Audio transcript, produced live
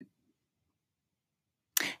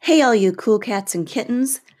Hey, all you cool cats and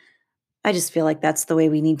kittens. I just feel like that's the way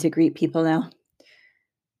we need to greet people now.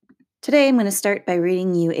 Today, I'm going to start by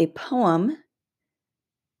reading you a poem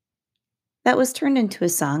that was turned into a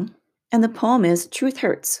song, and the poem is Truth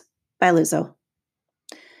Hurts by Lizzo.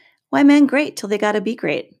 Why men great till they gotta be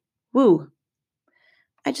great? Woo.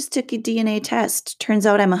 I just took a DNA test. Turns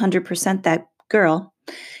out I'm 100% that girl.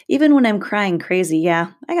 Even when I'm crying crazy,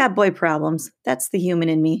 yeah, I got boy problems. That's the human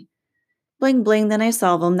in me. Bling bling, then I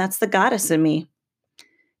solve them. That's the goddess in me.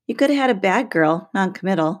 You could have had a bad girl,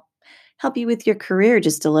 non-committal. Help you with your career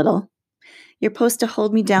just a little. You're supposed to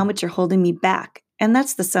hold me down, but you're holding me back. And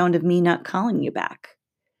that's the sound of me not calling you back.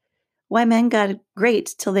 Why men got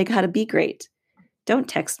great till they gotta be great? Don't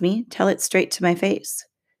text me, tell it straight to my face.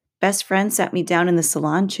 Best friend sat me down in the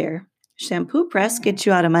salon chair. Shampoo press, get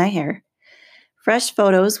you out of my hair. Fresh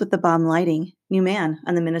photos with the bomb lighting. New man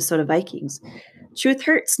on the Minnesota Vikings. Truth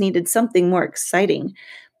Hurts needed something more exciting.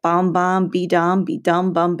 Bomb, be dumb,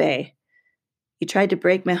 Bombay. You tried to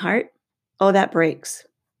break my heart? Oh, that breaks.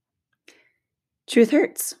 Truth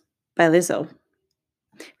Hurts by Lizzo.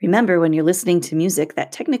 Remember, when you're listening to music,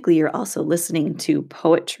 that technically you're also listening to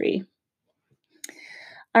poetry.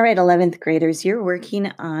 All right, 11th graders, you're working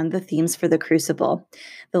on the themes for the Crucible.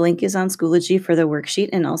 The link is on Schoology for the worksheet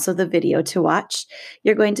and also the video to watch.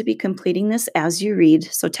 You're going to be completing this as you read,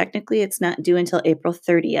 so technically it's not due until April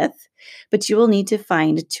 30th, but you will need to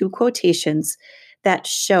find 2 quotations that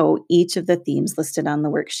show each of the themes listed on the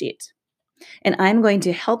worksheet. And I'm going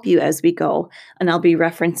to help you as we go, and I'll be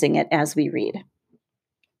referencing it as we read.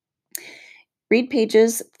 Read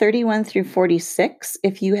pages 31 through 46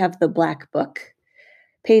 if you have the black book,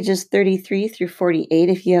 pages 33 through 48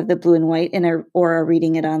 if you have the blue and white or are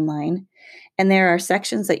reading it online. And there are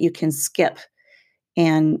sections that you can skip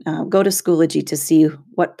and go to Schoology to see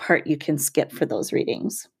what part you can skip for those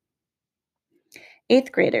readings.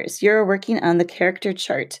 8th graders, you're working on the character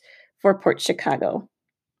chart for Port Chicago.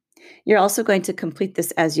 You're also going to complete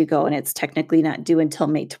this as you go, and it's technically not due until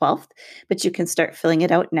May 12th, but you can start filling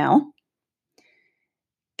it out now.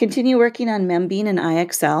 Continue working on Membean and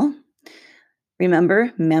IXL.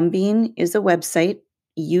 Remember, Membean is a website.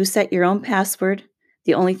 You set your own password.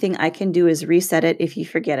 The only thing I can do is reset it if you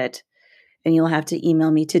forget it, and you'll have to email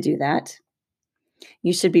me to do that.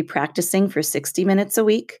 You should be practicing for 60 minutes a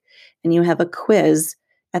week, and you have a quiz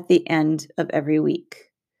at the end of every week.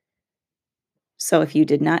 So if you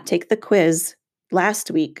did not take the quiz last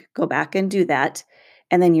week, go back and do that.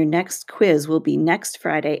 And then your next quiz will be next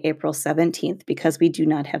Friday, April 17th, because we do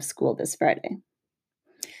not have school this Friday.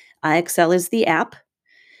 IXL is the app.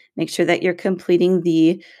 Make sure that you're completing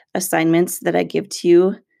the assignments that I give to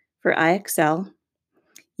you for IXL.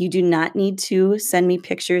 You do not need to send me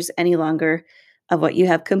pictures any longer of what you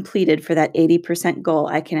have completed for that 80% goal.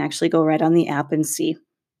 I can actually go right on the app and see.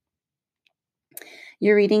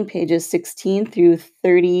 You're reading pages 16 through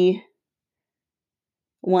 31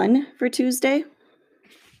 for Tuesday.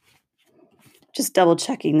 Just double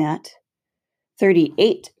checking that.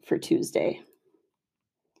 38 for Tuesday.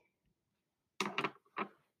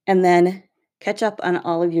 And then catch up on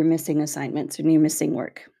all of your missing assignments and your missing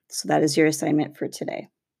work. So that is your assignment for today.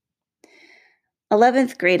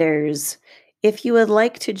 11th graders, if you would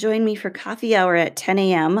like to join me for coffee hour at 10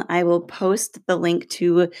 a.m., I will post the link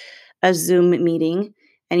to a Zoom meeting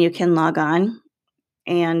and you can log on.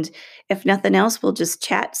 And if nothing else, we'll just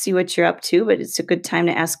chat, see what you're up to, but it's a good time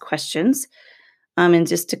to ask questions and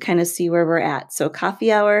just to kind of see where we're at. So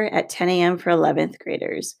coffee hour at 10 a.m. for 11th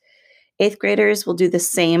graders. 8th graders will do the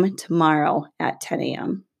same tomorrow at 10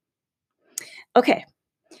 a.m. Okay,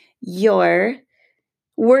 your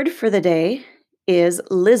word for the day is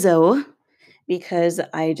Lizzo, because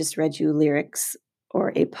I just read you lyrics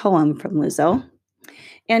or a poem from Lizzo.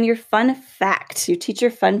 And your fun fact, your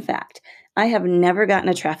teacher fun fact, I have never gotten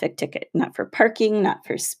a traffic ticket, not for parking, not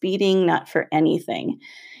for speeding, not for anything.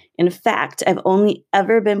 In fact, I've only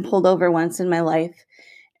ever been pulled over once in my life,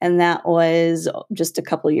 and that was just a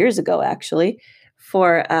couple years ago, actually,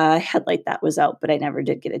 for a headlight that was out, but I never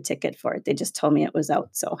did get a ticket for it. They just told me it was out,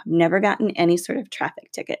 so I've never gotten any sort of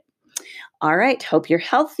traffic ticket. All right, hope you're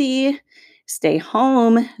healthy. Stay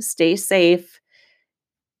home, stay safe.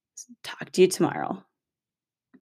 Talk to you tomorrow.